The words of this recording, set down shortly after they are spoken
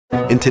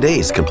In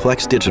today's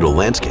complex digital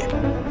landscape,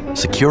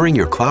 securing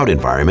your cloud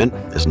environment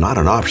is not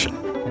an option.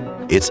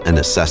 It's a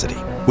necessity.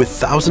 With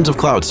thousands of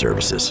cloud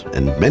services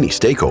and many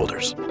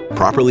stakeholders,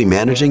 properly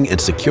managing and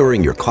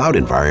securing your cloud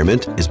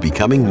environment is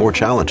becoming more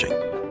challenging.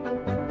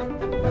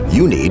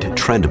 You need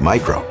Trend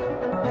Micro,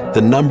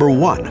 the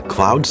 #1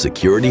 cloud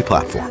security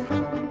platform.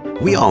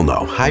 We all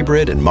know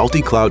hybrid and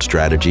multi-cloud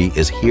strategy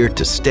is here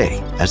to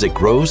stay as it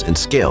grows and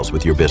scales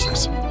with your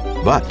business.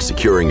 But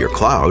securing your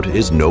cloud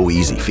is no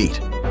easy feat.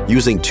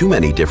 Using too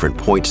many different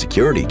point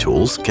security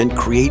tools can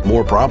create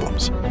more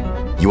problems.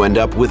 You end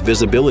up with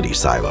visibility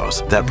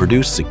silos that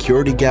produce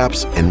security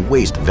gaps and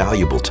waste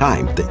valuable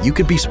time that you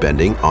could be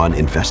spending on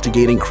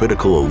investigating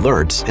critical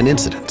alerts and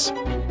incidents.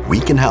 We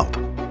can help.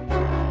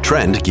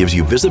 Trend gives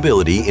you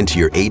visibility into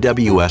your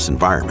AWS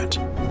environment,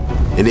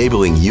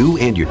 enabling you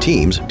and your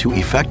teams to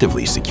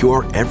effectively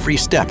secure every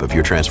step of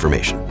your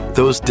transformation.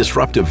 Those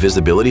disruptive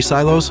visibility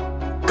silos?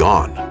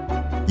 Gone.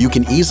 You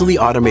can easily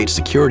automate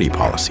security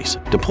policies,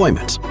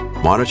 deployments,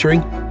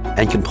 monitoring,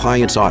 and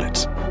compliance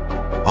audits,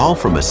 all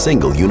from a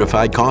single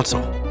unified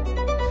console,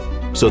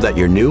 so that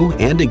your new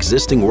and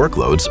existing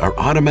workloads are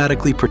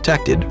automatically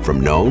protected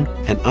from known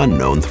and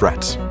unknown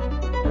threats.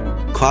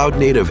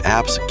 Cloud-native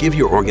apps give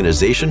your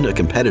organization a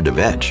competitive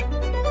edge,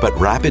 but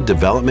rapid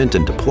development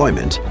and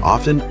deployment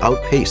often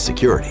outpace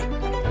security,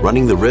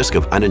 running the risk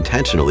of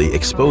unintentionally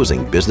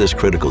exposing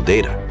business-critical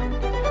data.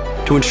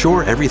 To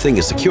ensure everything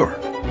is secure,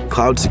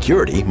 cloud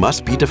security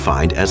must be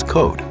defined as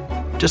code,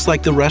 just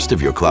like the rest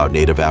of your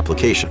cloud-native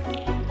application.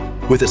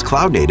 With its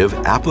cloud-native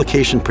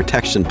application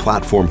protection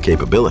platform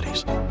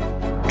capabilities,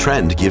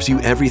 Trend gives you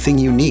everything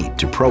you need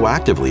to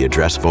proactively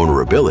address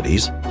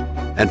vulnerabilities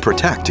and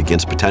protect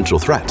against potential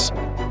threats.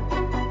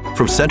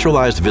 From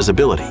centralized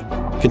visibility,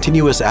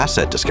 continuous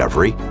asset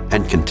discovery,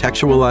 and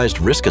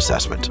contextualized risk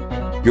assessment,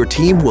 your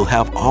team will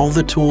have all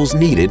the tools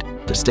needed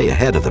to stay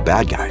ahead of the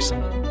bad guys.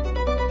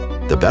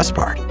 The best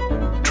part,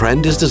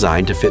 Trend is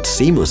designed to fit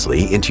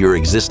seamlessly into your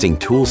existing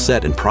tool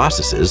set and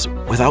processes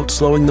without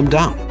slowing them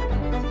down.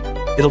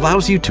 It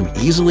allows you to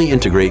easily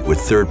integrate with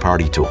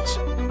third-party tools,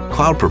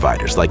 cloud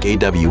providers like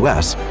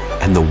AWS,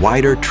 and the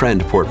wider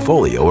Trend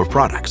portfolio of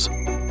products.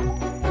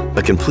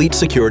 A complete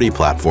security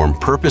platform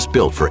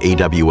purpose-built for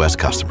AWS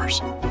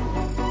customers.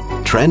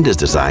 Trend is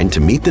designed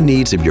to meet the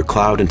needs of your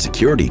cloud and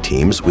security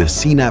teams with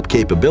CNAPP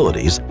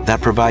capabilities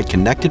that provide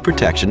connected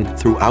protection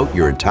throughout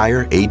your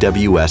entire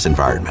AWS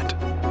environment.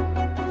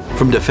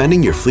 From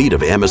defending your fleet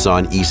of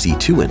Amazon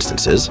EC2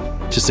 instances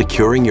to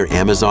securing your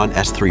Amazon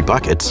S3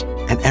 buckets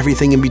and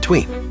everything in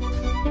between,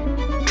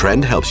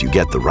 Trend helps you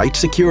get the right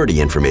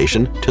security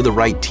information to the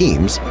right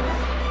teams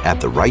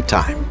at the right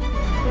time,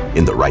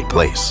 in the right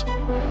place.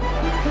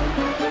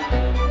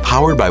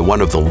 Powered by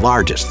one of the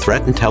largest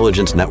threat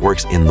intelligence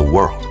networks in the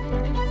world,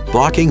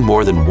 blocking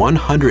more than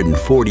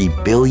 140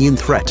 billion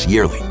threats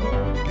yearly,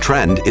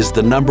 Trend is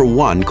the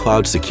 #1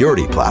 cloud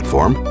security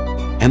platform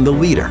and the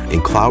leader in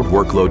cloud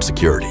workload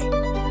security,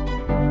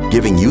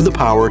 giving you the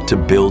power to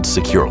build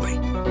securely,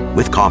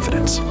 with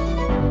confidence.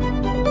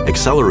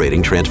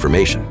 Accelerating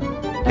transformation,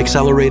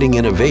 accelerating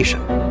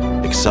innovation,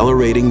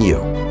 accelerating you.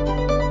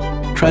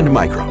 Trend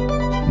Micro,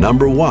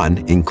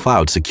 #1 in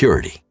cloud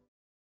security.